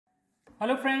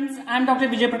Hello friends, I am Dr.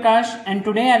 Vijay Prakash and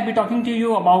today I'll be talking to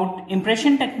you about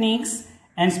impression techniques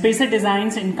and spacer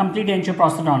designs in complete denture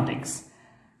prosthodontics.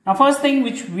 Now first thing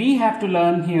which we have to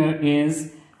learn here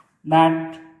is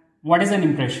that what is an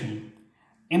impression?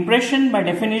 Impression by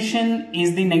definition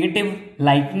is the negative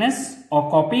likeness or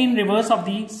copy in reverse of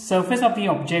the surface of the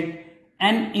object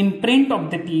and imprint of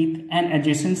the teeth and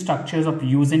adjacent structures of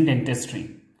use in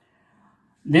dentistry.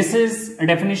 This is a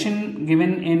definition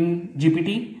given in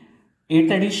GPT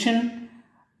 8th edition,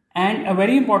 and a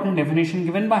very important definition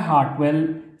given by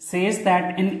Hartwell says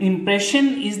that an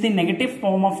impression is the negative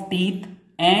form of teeth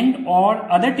and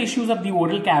or other tissues of the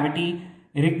oral cavity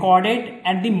recorded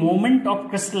at the moment of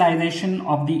crystallization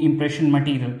of the impression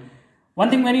material. One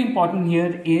thing very important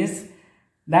here is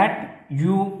that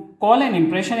you call an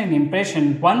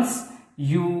impression once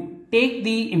you take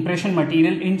the impression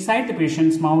material inside the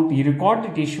patient's mouth, you record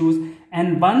the tissues,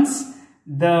 and once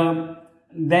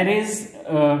there is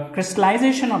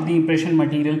crystallization of the impression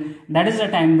material, that is the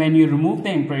time when you remove the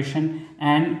impression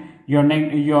and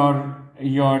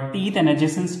your teeth and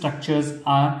adjacent structures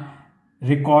are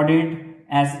recorded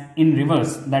as in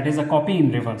reverse, that is a copy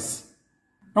in reverse.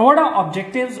 Now what are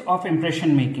objectives of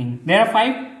impression making? There are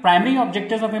 5 primary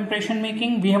objectives of impression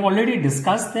making. We have already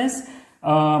discussed this.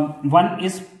 One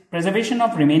is preservation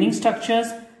of remaining structures,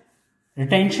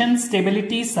 retention,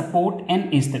 stability, support,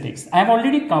 and aesthetics. I have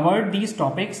already covered these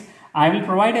topics. I will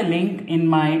provide a link in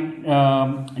my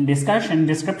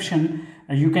description.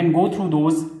 You can go through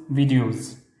those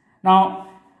videos. Now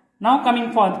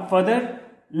coming further,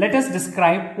 let us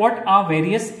describe what are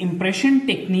various impression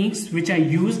techniques which are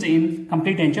used in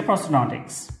complete denture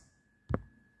prosthodontics.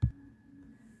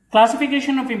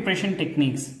 Classification of impression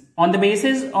techniques on the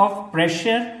basis of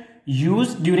pressure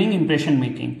used during impression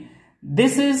making.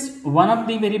 This is one of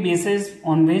the very bases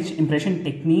on which impression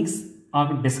techniques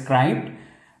are described.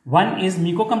 One is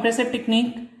Mucocompressive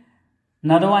technique,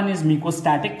 another one is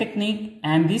Mucostatic technique,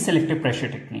 and the selective pressure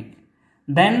technique.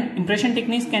 Then impression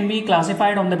techniques can be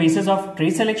classified on the basis of tray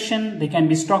selection. They can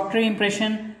be stock tray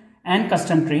impression and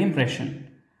custom tray impression.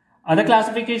 Other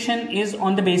classification is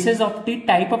on the basis of the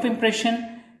type of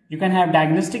impression. You can have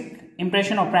diagnostic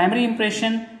impression or primary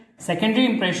impression, secondary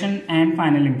impression, and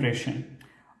final impression.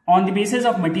 On the basis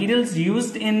of materials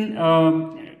used in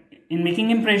making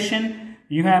impression,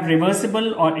 you have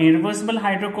reversible or irreversible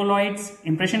hydrocolloids,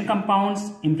 impression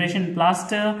compounds, impression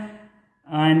plaster,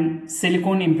 and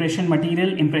silicone impression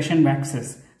material, impression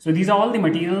waxes. So these are all the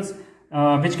materials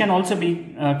which can also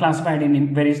be classified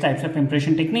in various types of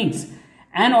impression techniques.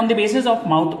 And on the basis of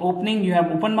mouth opening, you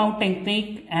have open mouth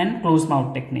technique and closed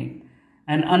mouth technique.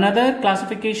 And another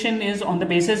classification is on the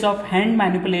basis of hand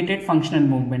manipulated functional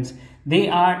movements. They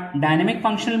are dynamic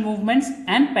functional movements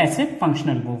and passive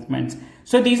functional movements.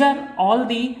 So these are all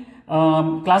the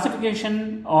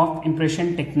classification of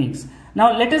impression techniques.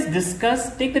 Now let us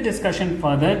take the discussion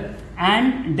further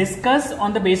and discuss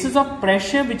on the basis of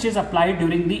pressure which is applied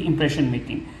during the impression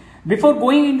making. Before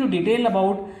going into detail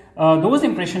about those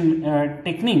impression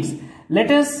techniques, let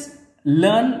us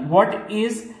learn what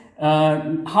is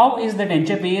how is the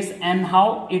denture base and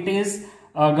how it is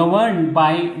governed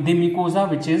by the mucosa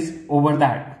which is over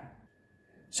that.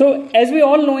 So as we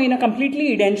all know, in a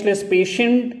completely edentulous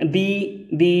patient, the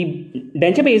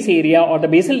denture base area or the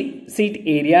basal seat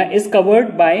area is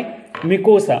covered by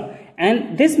mucosa,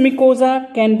 and this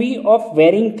mucosa can be of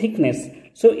varying thickness.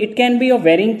 So it can be of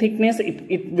varying thickness.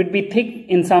 It would be thick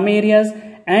in some areas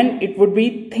and it would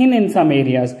be thin in some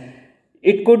areas.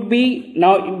 It could be,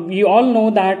 now we all know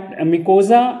that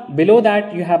mucosa, below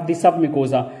that you have the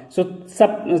submucosa. So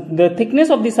the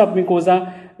thickness of the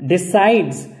submucosa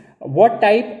decides what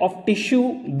type of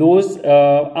tissue those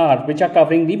are which are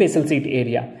covering the basal seat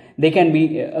area. They can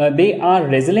be, they are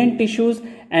resilient tissues,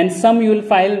 and some you will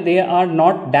find they are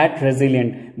not that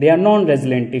resilient. They are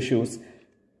non-resilient tissues.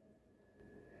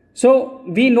 So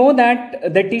we know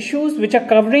that the tissues which are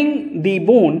covering the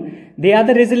bone, they are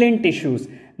the resilient tissues.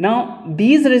 Now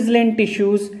these resilient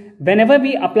tissues, whenever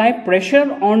we apply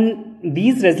pressure on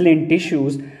these resilient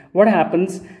tissues, what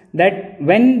happens that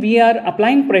when we are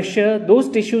applying pressure, those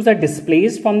tissues are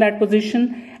displaced from that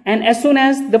position, and as soon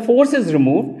as the force is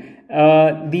removed,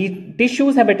 the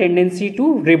tissues have a tendency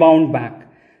to rebound back.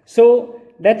 So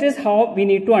that is how we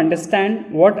need to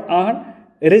understand what are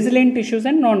resilient tissues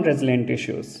and non-resilient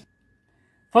tissues.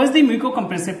 First, the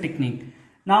Mucocompressive technique.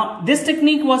 Now this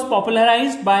technique was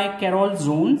popularized by Carol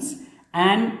Jones,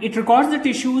 and it records the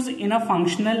tissues in a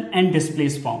functional and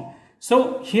displaced form.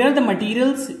 So here the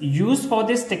materials used for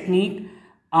this technique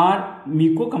are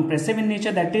mucocompressive in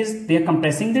nature, that is they are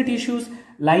compressing the tissues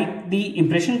like the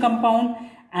impression compound,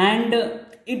 and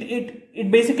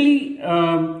it basically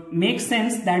makes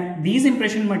sense that these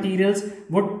impression materials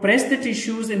would press the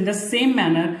tissues in the same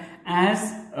manner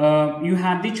as you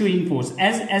have the chewing force,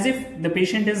 as if the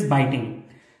patient is biting.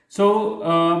 So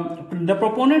the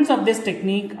proponents of this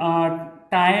technique are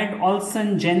Tired,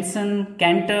 Olson, Jensen,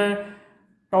 Cantor,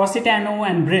 Tositano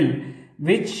and Brill,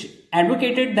 which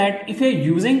advocated that if you're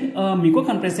using a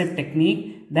mucocompressive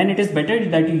technique, then it is better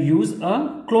that you use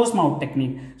a closed mouth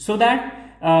technique, so that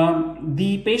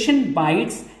the patient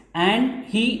bites and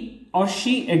he or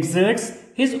she exerts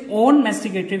his own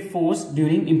masticative force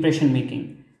during impression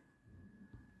making.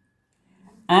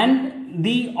 And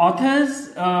the authors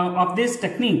of this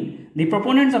technique, the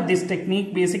proponents of this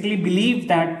technique, basically believe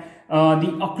that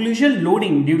the occlusal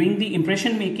loading during the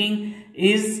impression making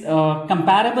is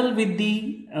comparable with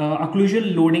the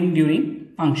occlusal loading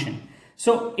during function.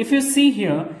 So if you see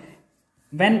here,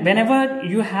 whenever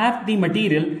you have the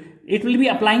material, it will be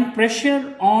applying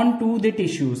pressure onto the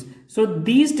tissues. So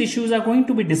these tissues are going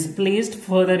to be displaced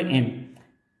further in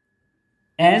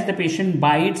as the patient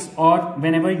bites or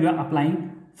whenever you are applying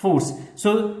force.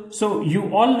 So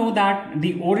you all know that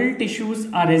the oral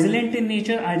tissues are resilient in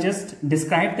nature. I just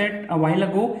described that a while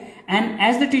ago. And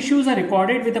as the tissues are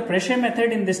recorded with the pressure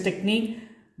method in this technique,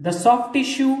 the soft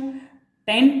tissue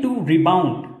tend to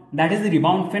rebound. That is the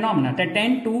rebound phenomena. They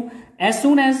tend to, as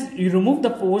soon as you remove the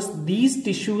force, these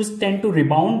tissues tend to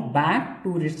rebound back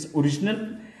to its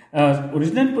original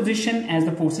position as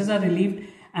the forces are relieved.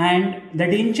 And the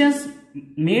dentures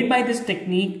made by this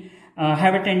technique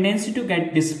have a tendency to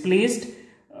get displaced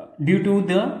due to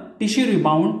the tissue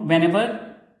rebound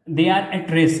whenever they are at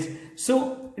rest.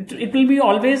 So it will be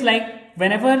always like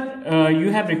whenever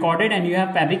you have recorded and you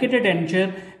have fabricated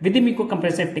denture with the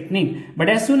mucocompressive technique, but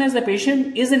as soon as the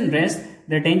patient is in rest,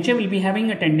 the denture will be having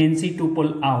a tendency to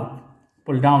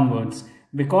pull downwards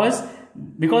because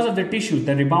of the tissues,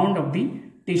 the rebound of the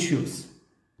tissues.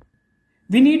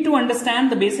 We need to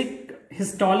understand the basic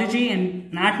histology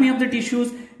and anatomy of the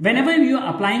tissues. Whenever you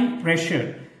are applying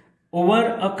pressure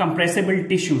over a compressible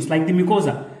tissues like the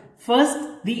mucosa, first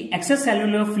the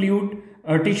extracellular fluid,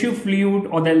 tissue fluid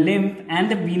or the lymph and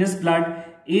the venous blood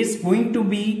is going to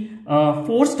be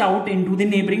forced out into the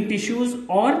neighboring tissues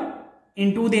or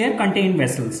into their contained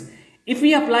vessels. If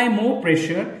we apply more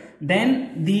pressure,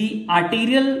 then the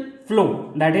arterial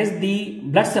flow, that is the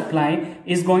blood supply,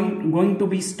 is going to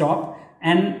be stopped,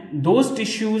 and those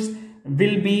tissues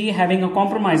will be having a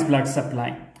compromised blood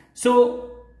supply. So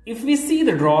if we see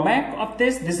the drawback of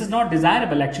this is not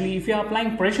desirable actually. If you are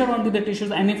applying pressure onto the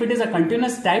tissues, and if it is a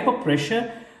continuous type of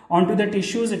pressure onto the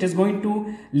tissues, it is going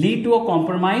to lead to a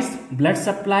compromised blood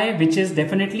supply, which is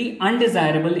definitely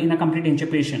undesirable in a complete denture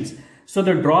patients. So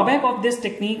the drawback of this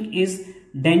technique is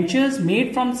dentures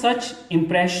made from such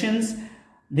impressions,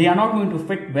 they are not going to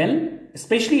fit well,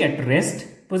 especially at rest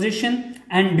position,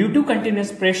 and due to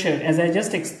continuous pressure, as I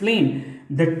just explained,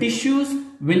 the tissues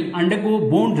will undergo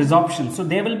bone resorption. So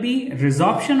there will be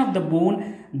resorption of the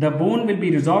bone will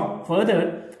be resorbed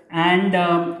further. And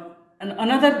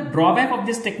another drawback of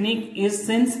this technique is,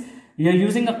 since you are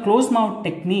using a closed mouth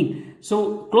technique,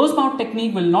 so closed mouth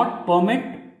technique will not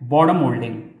permit border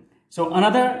molding. So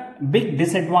another big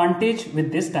disadvantage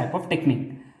with this type of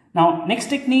technique. Now next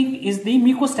technique is the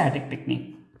mucostatic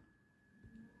technique.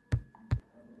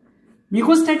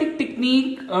 Mucostatic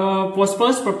technique was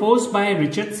first proposed by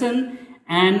Richardson,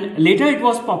 and later it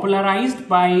was popularized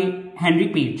by Henry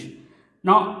Page.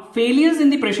 Now failures in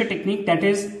the pressure technique, that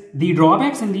is the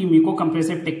drawbacks in the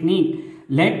mucocompressive technique,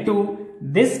 led to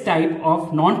this type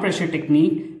of non-pressure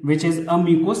technique, which is a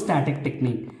mucostatic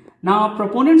technique. Now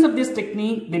proponents of this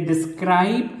technique, they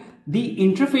describe the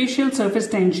interfacial surface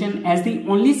tension as the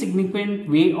only significant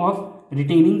way of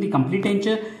retaining the complete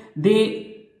denture.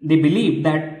 They believe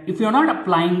that if you are not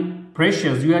applying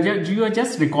pressures, you are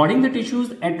just recording the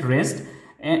tissues at rest,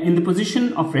 in the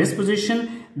position of rest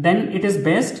position, then it is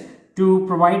best to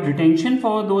provide retention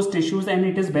for those tissues, and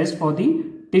it is best for the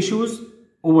tissues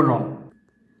overall.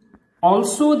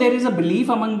 Also, there is a belief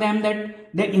among them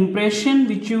that the impression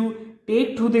which you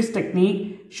take through this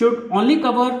technique should only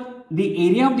cover the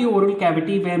area of the oral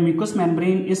cavity where mucous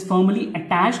membrane is firmly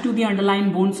attached to the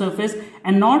underlying bone surface,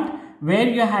 and not where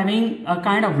you are having a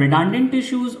kind of redundant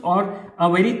tissues or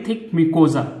a very thick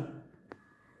mucosa.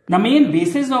 The main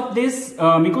basis of this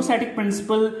mucostatic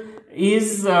principle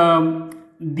is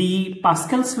the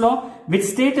Pascal's law, which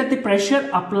states that the pressure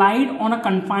applied on a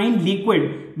confined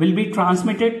liquid will be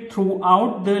transmitted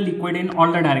throughout the liquid in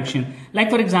all the direction. Like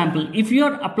for example, if you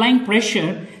are applying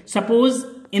pressure, suppose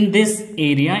in this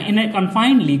area in a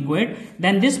confined liquid,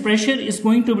 then this pressure is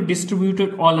going to be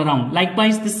distributed all around.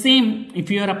 Likewise, the same,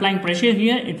 if you are applying pressure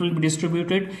here, it will be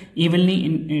distributed evenly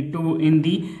in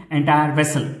the entire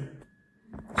vessel.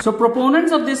 So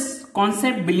proponents of this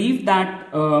concept believe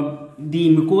that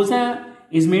the mucosa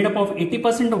is made up of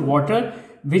 80% of water,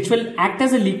 which will act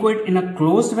as a liquid in a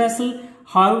closed vessel.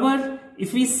 However,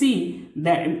 if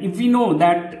we know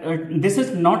that this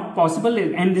is not possible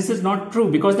and this is not true,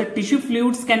 because the tissue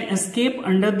fluids can escape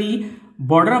under the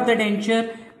border of the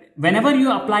denture whenever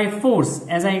you apply force.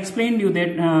 As I explained you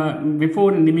that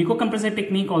before in the mucocompressive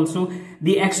technique also,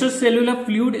 the extracellular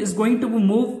fluid is going to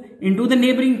move into the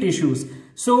neighboring tissues.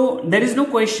 So there is no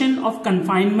question of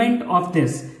confinement of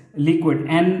this liquid,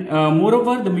 and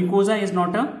moreover, the mucosa is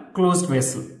not a closed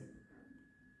vessel.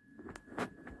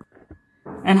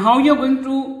 And how you're going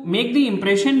to make the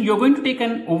impression? You're going to take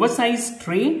an oversized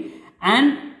tray,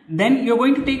 and then you're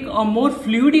going to take a more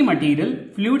fluidy material,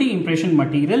 fluidy impression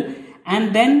material,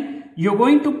 and then you're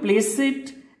going to place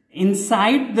it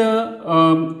inside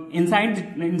the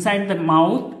inside the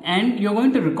mouth, and you're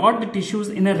going to record the tissues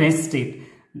in a rest state,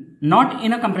 not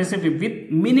in a compressive way, with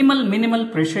minimal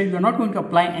pressure. You're not going to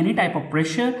apply any type of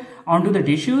pressure onto the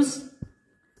tissues.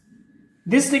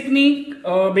 This technique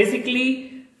basically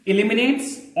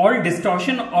eliminates all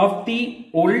distortion of the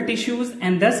oral tissues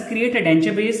and thus create a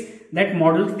denture base that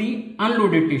models the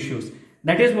unloaded tissues.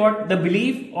 That is what the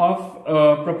belief of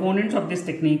proponents of this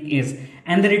technique is.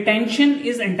 And the retention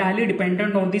is entirely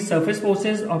dependent on the surface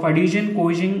forces of adhesion,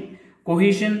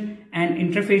 cohesion and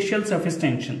interfacial surface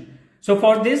tension. So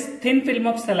for this, thin film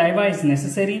of saliva is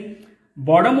necessary.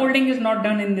 Border molding is not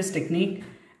done in this technique.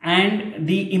 And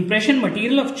the impression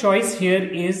material of choice here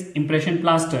is impression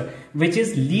plaster, which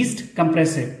is least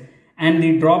compressive. And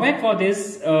the drawback for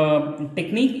this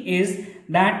technique is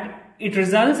that it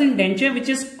results in denture which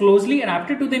is closely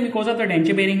adapted to the mucosa of the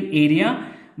denture bearing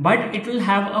area, but it will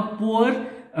have a poor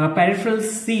peripheral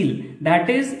seal.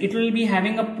 That is, it will be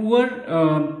having a poor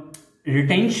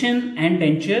retention and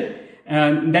denture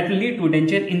that will lead to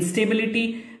denture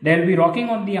instability. There will be rocking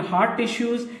of the hard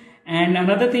tissues. And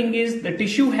another thing is the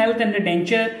tissue health and the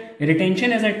denture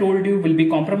retention, as I told you, will be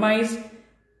compromised.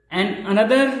 And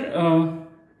another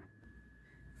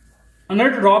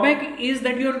drawback is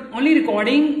that you're only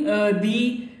recording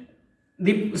the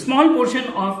small portion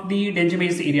of the denture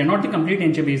base area, not the complete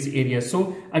denture base area.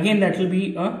 So again, that will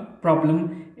be a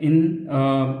problem in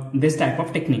this type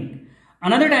of technique.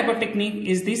 Another type of technique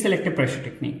is the selective pressure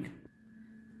technique.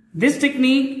 This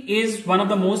technique is one of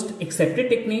the most accepted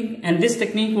technique, and this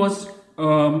technique was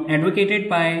advocated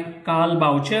by Karl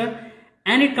Boucher,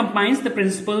 and it combines the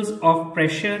principles of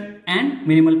pressure and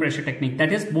minimal pressure technique.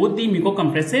 That is both the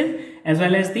mucocompressive as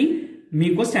well as the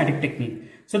mucostatic technique.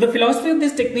 So the philosophy of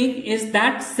this technique is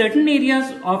that certain areas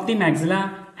of the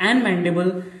maxilla and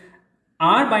mandible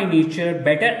are by nature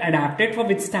better adapted for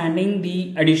withstanding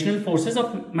the additional forces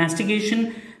of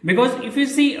mastication. Because if you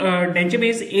see a denture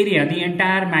base area, the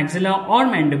entire maxilla or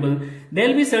mandible, there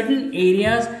will be certain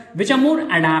areas which are more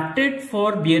adapted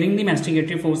for bearing the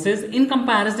masticatory forces in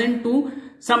comparison to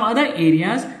some other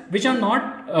areas which are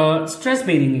not stress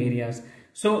bearing areas.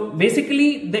 So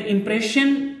basically the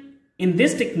impression in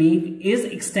this technique is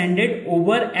extended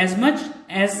over as much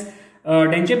as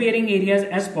denture bearing areas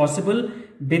as possible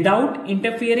without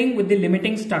interfering with the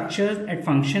limiting structures at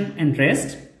function and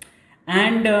rest.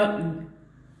 And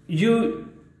you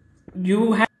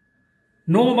have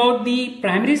know about the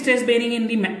primary stress bearing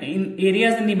in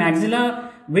areas in the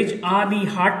maxilla, which are the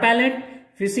hard palate.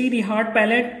 If you see the hard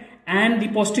palate and the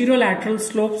posterior lateral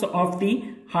slopes of the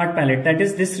hard palate, that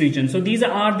is this region. So these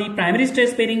are the primary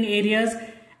stress bearing areas,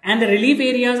 and the relief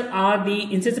areas are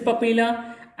the incisor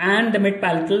papilla and the mid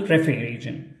palatal raphe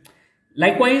region.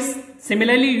 Likewise,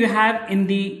 similarly, you have in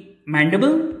the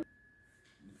mandible,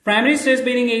 primary stress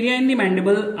bearing area in the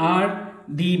mandible are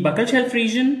the buccal shelf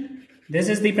region. This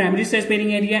is the primary stress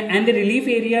bearing area, and the relief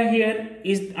area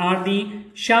here are the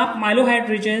sharp mylohyoid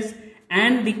ridges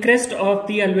and the crest of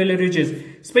the alveolar ridges.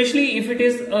 Especially if it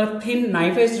is a thin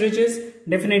knife-edged ridges,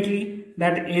 definitely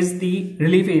that is the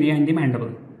relief area in the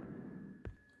mandible.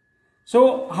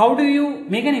 So how do you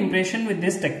make an impression with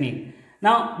this technique?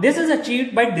 Now this is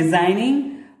achieved by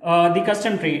designing the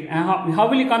custom tray. How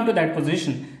will you come to that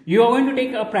position? You are going to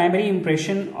take a primary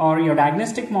impression or your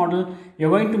diagnostic model. You're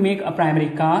going to make a primary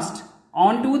cast.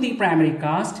 Onto the primary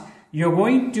cast, you're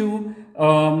going to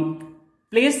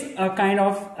place a kind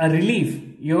of a relief.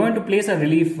 You're going to place a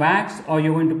relief wax, or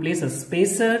you're going to place a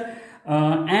spacer,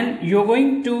 and you're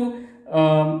going to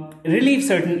relieve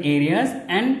certain areas,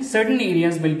 and certain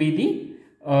areas will be the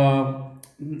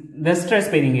the stress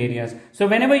bearing areas. So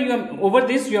whenever you are over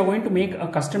this, you are going to make a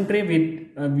custom tray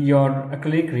with your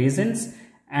acrylic resins,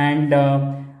 and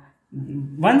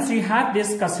once you have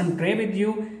this custom tray with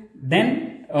you,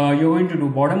 then you're going to do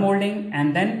border molding,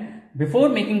 and then before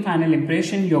making final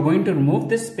impression, you're going to remove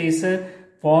this spacer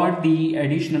for the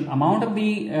additional amount of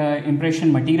the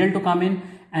impression material to come in,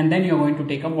 and then you're going to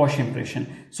take a wash impression.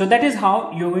 So that is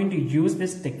how you're going to use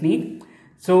this technique.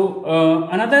 So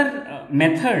another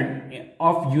method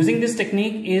of using this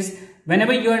technique is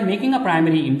whenever you are making a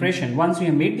primary impression, once you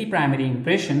have made the primary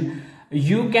impression,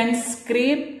 you can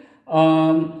scrape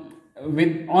on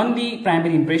the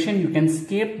primary impression, you can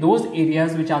scrape those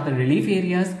areas which are the relief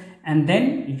areas, and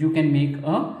then you can make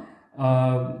a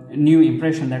new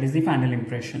impression, that is the final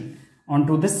impression,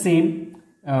 onto the same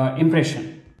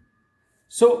impression.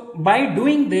 So by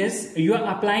doing this, you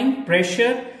are applying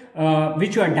pressure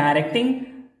which you are directing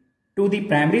to the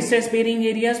primary stress bearing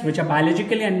areas, which are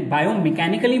biologically and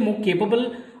biomechanically more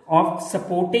capable of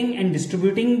supporting and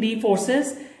distributing the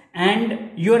forces,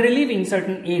 and you are relieving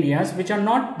certain areas which are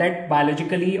not that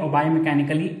biologically or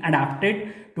biomechanically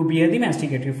adapted to bear the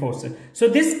masticatory forces. So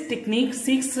this technique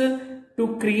seeks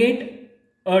to create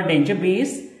a denture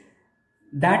base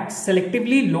that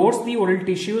selectively loads the oral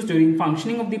tissues during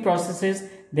functioning of the processes,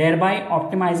 thereby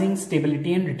optimizing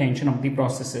stability and retention of the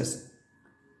processes.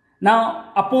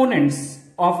 Now, opponents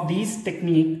of these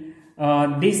technique,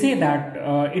 they say that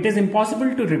it is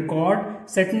impossible to record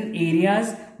certain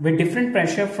areas with different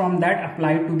pressure from that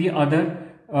applied to the other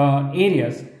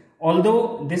areas.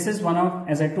 Although this is one of,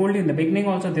 as I told you in the beginning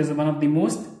also, this is one of the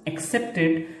most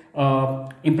accepted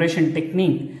impression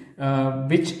technique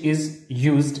which is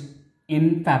used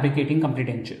in fabricating complete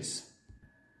dentures.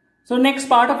 So next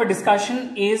part of a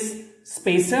discussion is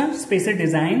spacer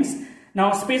designs.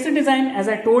 Now spacer design, as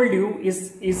I told you,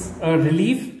 is a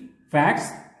relief wax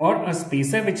or a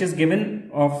spacer which is given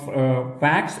of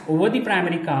wax over the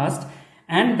primary cast,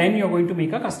 and then you're going to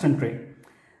make a custom tray.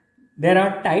 There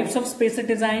are types of spacer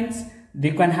designs.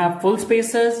 They can have full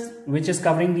spacers which is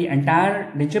covering the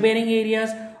entire denture bearing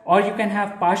areas, or you can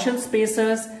have partial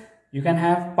spacers. You can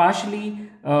have partially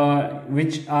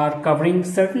which are covering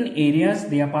certain areas,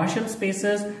 they are partial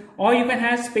spacers, or you can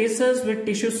have spacers with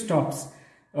tissue stops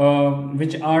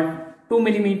which are 2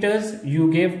 millimeters.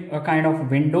 You give a kind of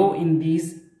window in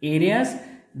these areas.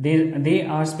 They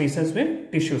are spacers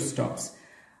with tissue stops.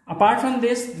 Apart from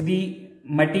this, the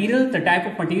type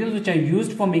of materials which are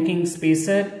used for making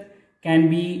spacer can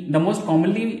be, the most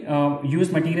commonly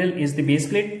used material is the base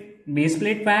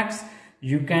plate wax.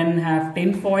 You can have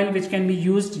tin foil which can be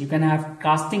used. You can have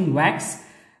casting wax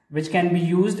which can be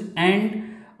used,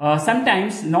 and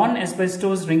sometimes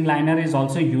non-asbestos ring liner is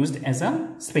also used as a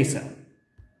spacer.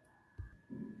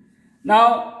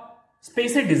 Now,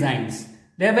 spacer designs.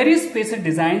 There are various spacer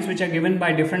designs which are given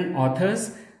by different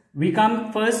authors. We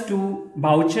come first to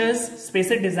Boucher's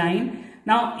spacer design.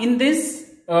 Now, in this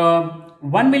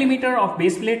 1 millimeter of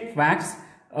base plate wax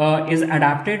is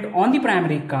adapted on the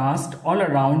primary cast all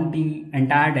around the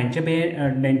entire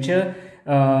denture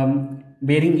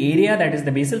bearing area, that is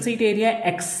the basal seat area,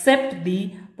 except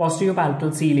the posterior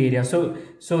palatal seal area. So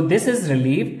this is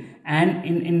relieved, and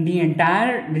in the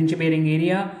entire denture bearing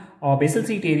area or basal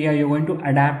seat area, you're going to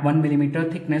adapt 1 millimeter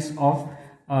thickness of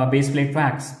base plate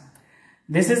wax.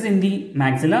 This is in the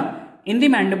maxilla. In the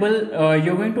mandible,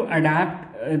 you're going to adapt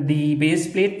the base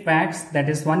plate wax, that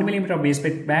is 1 millimeter of base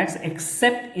plate wax,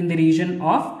 except in the region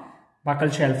of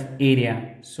buccal shelf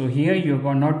area. So here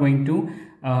you're not going to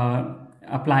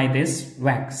apply this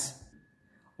wax.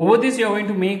 Over this you're going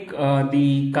to make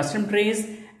the custom trays,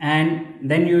 and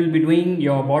then you will be doing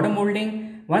your border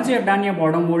molding. Once you have done your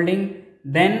border molding,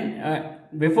 then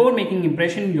before making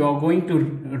impression, you are going to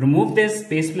remove this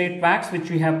base plate wax which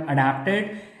we have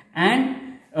adapted, and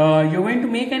you're going to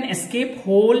make an escape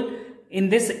hole in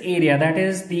this area, that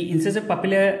is the incisive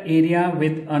papilla area,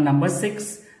 with a number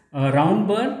 6 round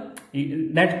burr.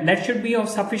 That should be of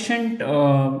sufficient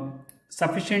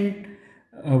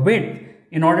width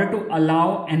in order to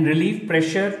allow and relieve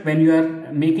pressure when you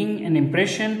are making an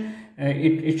impression.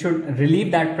 It should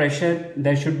relieve that pressure.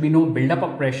 There should be no buildup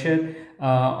of pressure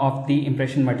of the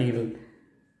impression material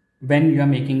when you are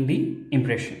making the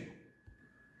impression.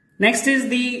 Next is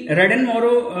the Red and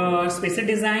Morrow spacer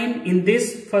design. In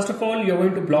this, first of all, you're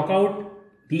going to block out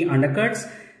the undercuts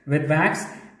with wax,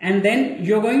 and then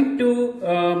you're going to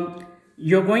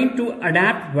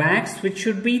adapt wax which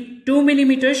should be 2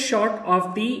 millimeters short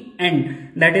of the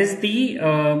end, that is the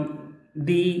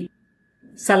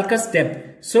sulcus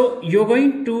depth. So you're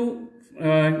going to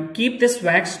keep this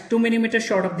wax 2 millimeters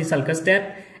short of the sulcus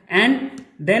depth, and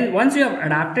then once you have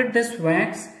adapted this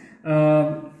wax,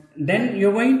 then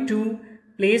you're going to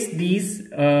place these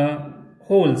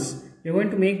holes. You're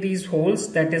going to make these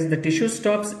holes, that is the tissue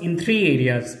stops, in 3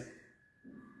 areas.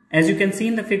 As you can see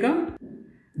in the figure,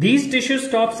 these tissue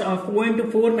stops are 4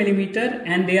 into 4 millimeter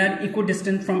and they are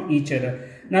equidistant from each other.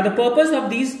 Now the purpose of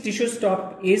these tissue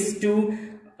stop is to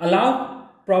allow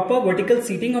proper vertical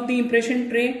seating of the impression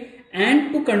tray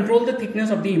and to control the thickness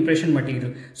of the impression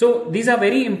material. So these are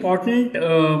very important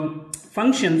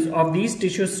functions of these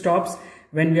tissue stops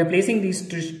when we are placing these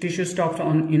tissue stops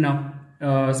in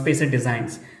our spacer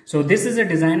designs. So this is a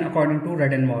design according to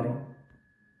Rudd and Morrow.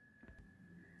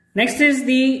 Next is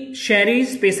the Sherry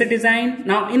spacer design.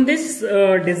 Now in this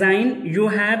design you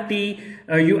have the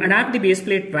you adapt the base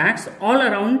plate wax all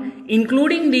around,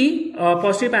 including the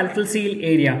posterior palatal seal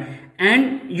area,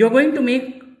 and you're going to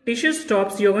make tissue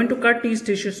stops. You're going to cut these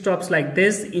tissue stops like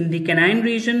this in the canine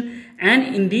region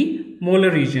and in the molar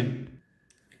region.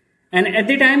 And at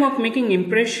the time of making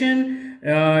impression,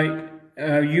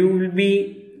 you will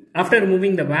be, after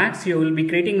removing the wax, you will be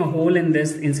creating a hole in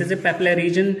this incisive papillary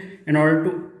region in order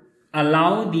to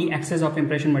allow the excess of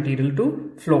impression material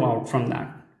to flow out from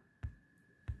that.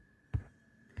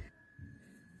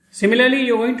 Similarly,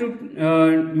 you're going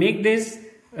to make this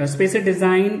spacer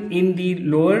design in the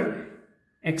lower,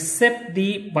 except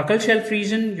the buccal shelf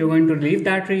region. You're going to leave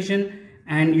that region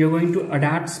and you're going to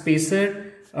adapt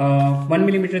spacer 1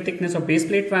 millimeter thickness of base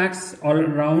plate wax all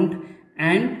around,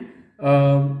 and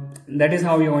that is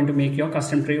how you're going to make your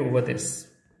custom tray over this.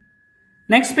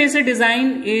 Next spacer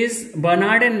design is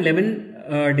Bernard and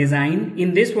Levin design.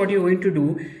 In this, what you're going to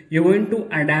do, you're going to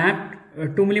adapt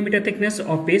 2 millimeter thickness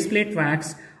of base plate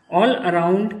wax all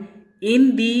around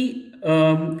in the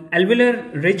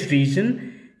alveolar ridge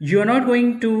region. You are not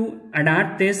going to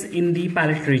adapt this in the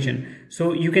palate region.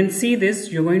 So you can see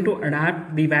this, you're going to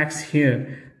adapt the wax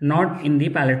here, not in the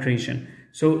palate region.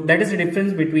 So that is the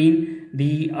difference between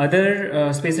the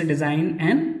other spacer design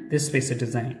and this spacer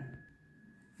design.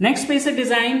 Next spacer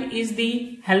design is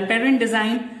the Halperin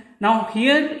design. Now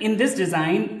here in this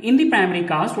design, in the primary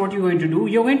cast, what you're going to do,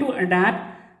 you're going to adapt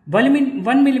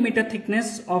 1 millimeter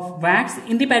thickness of wax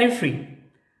in the periphery,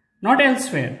 not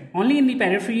elsewhere. Only in the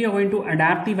periphery you're going to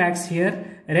adapt the wax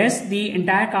here. Rest, the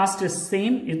entire cast is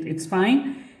same, it's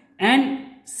fine. And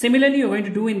similarly you're going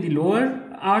to do in the lower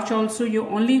arch also. You're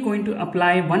only going to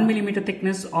apply 1 millimeter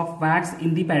thickness of wax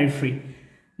in the periphery.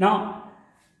 Now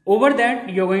over that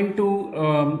you're going to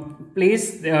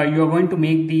you're going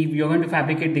to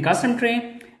fabricate the custom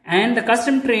tray, and the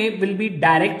custom tray will be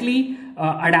directly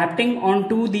adapting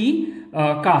onto the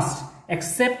cast,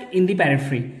 except in the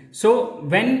periphery. So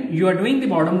when you are doing the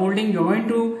bottom molding, you're going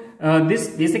to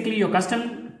basically your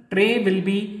custom tray will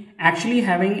be actually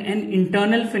having an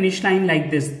internal finish line like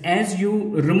this. As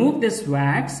you remove this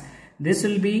wax, this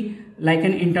will be like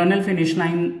an internal finish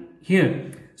line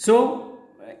here. So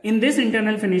in this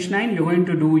internal finish line, you're going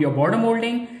to do your border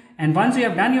molding, and once you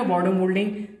have done your border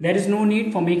molding, there is no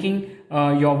need for making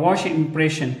your wash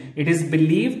impression. It is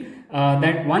believed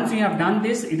that once you have done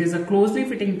this, it is a closely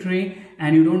fitting tray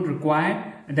and you don't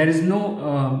require, there is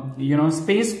no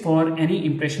space for any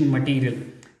impression material.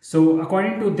 So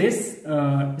according to this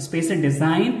spacer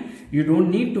design, you don't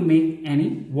need to make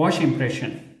any wash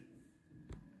impression.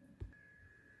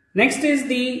 Next is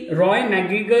the Roy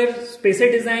McGregor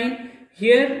spacer design.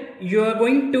 Here you are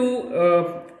going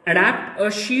to adapt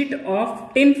a sheet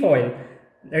of tin foil,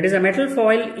 that is a metal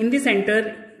foil in the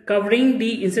center, covering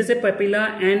the incisive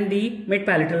papilla and the mid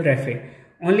palatal raphe.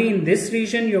 Only in this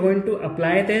region you are going to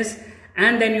apply this,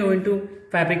 and then you are going to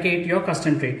fabricate your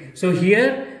custom tray. So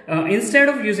here instead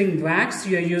of using wax,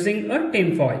 you are using a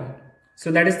tin foil.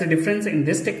 So that is the difference in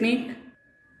this technique.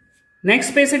 Next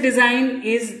spacer design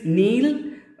is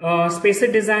Neil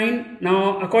spacer design.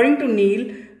 Now according to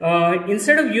Neil,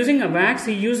 instead of using a wax,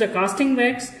 he used a casting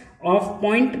wax of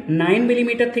 0.9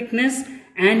 millimeter thickness,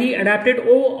 and he adapted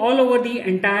all over the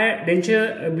entire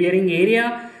denture bearing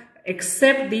area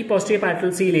except the posterior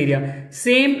palatal seal area.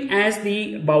 Same as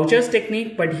the Boucher's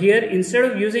technique, but here instead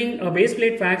of using a base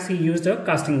plate wax, he used a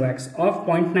casting wax of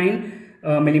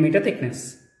 0.9 millimeter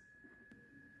thickness.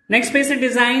 Next spacer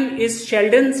design is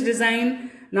Sheldon's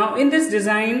design. Now in this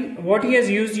design, what he has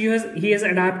used, he has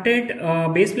adapted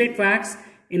base plate wax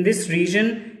in this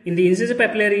region, in the incisive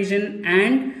papillary region,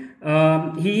 and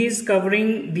he is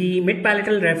covering the mid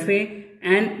palatal raphe,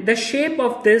 and the shape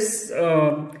of this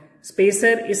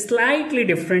spacer is slightly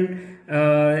different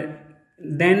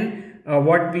than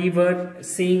what we were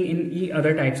seeing in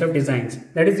other types of designs.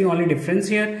 That is the only difference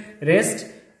here. Rest,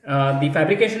 the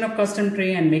fabrication of custom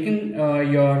tray and making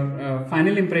your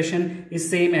final impression is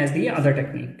same as the other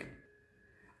technique.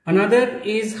 Another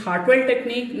is Hartwell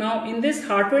technique. Now in this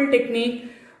Hartwell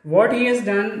technique, what he has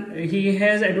done, he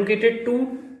has advocated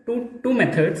two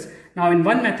methods. Now in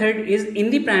one method is in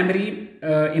the primary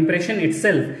impression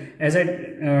itself, as I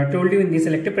told you in the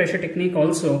selective pressure technique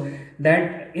also,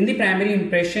 that in the primary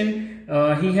impression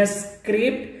he has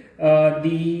scraped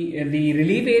the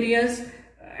relief areas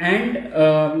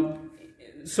and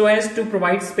so as to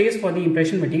provide space for the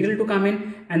impression material to come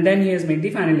in, and then he has made the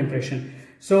final impression.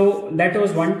 So that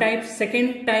was one type.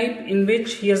 Second type, in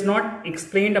which he has not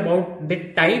explained about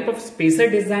the type of spacer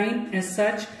design as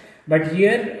such, but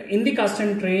here in the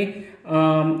custom tray,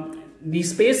 the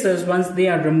spacers, once they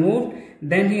are removed,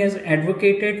 then he has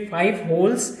advocated 5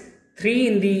 holes, 3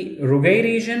 in the rugae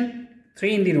region,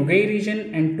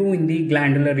 and 2 in the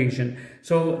glandular region.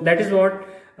 So that is what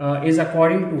is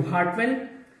according to Hartwell.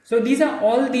 So these are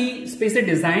all the spacer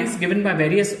designs given by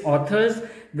various authors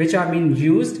which are being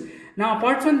used. Now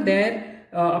apart from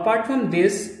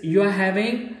this, you are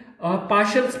having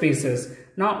partial spacers.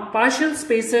 Now partial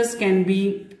spacers can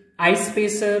be I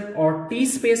spacer or T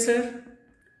spacer.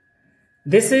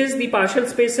 This is the partial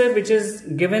spacer which is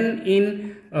given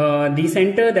in the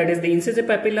center, that is the incisive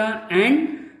papilla,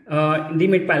 and the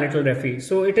mid-palatal raphe.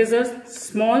 So it is a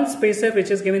small spacer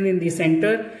which is given in the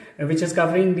center, which is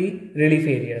covering the relief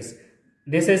areas.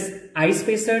 This is I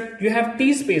spacer. You have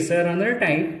T spacer, another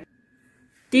type.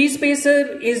 T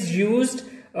spacer is used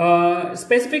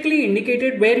specifically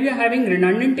indicated where you are having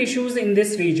redundant tissues in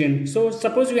this region. So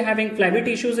suppose you are having flabby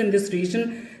tissues in this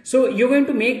region. So you're going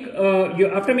to make,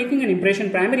 after making an impression,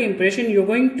 primary impression, you're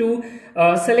going to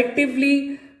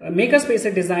selectively make a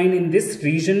spacer design in this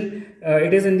region.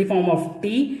 It is in the form of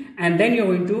T, and then you're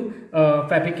going to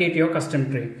fabricate your custom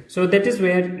tray. So that is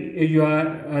where you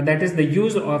are, that is the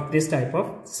use of this type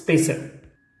of spacer.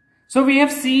 So we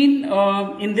have seen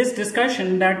in this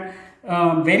discussion that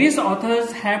various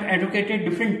authors have advocated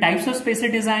different types of spacer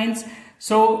designs.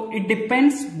 So it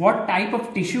depends what type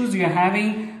of tissues you are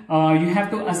having. You have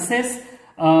to assess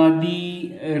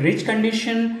the ridge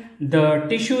condition, the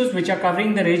tissues which are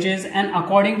covering the ridges, and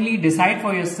accordingly decide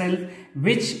for yourself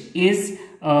which is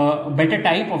a better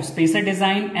type of spacer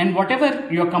design, and whatever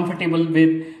you are comfortable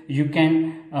with, you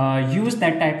can use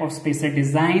that type of spacer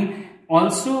design.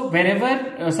 Also,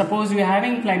 wherever suppose you are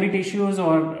having flabby tissues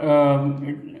or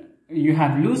you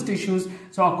have loose tissues,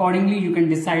 so accordingly you can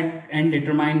decide and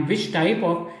determine which type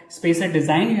of spacer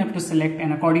design you have to select,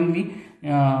 and accordingly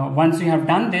once you have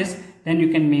done this, then you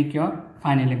can make your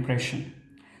final impression.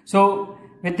 So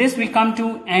with this we come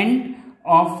to end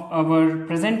of our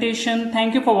presentation.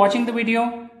 Thank you for watching the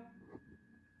video.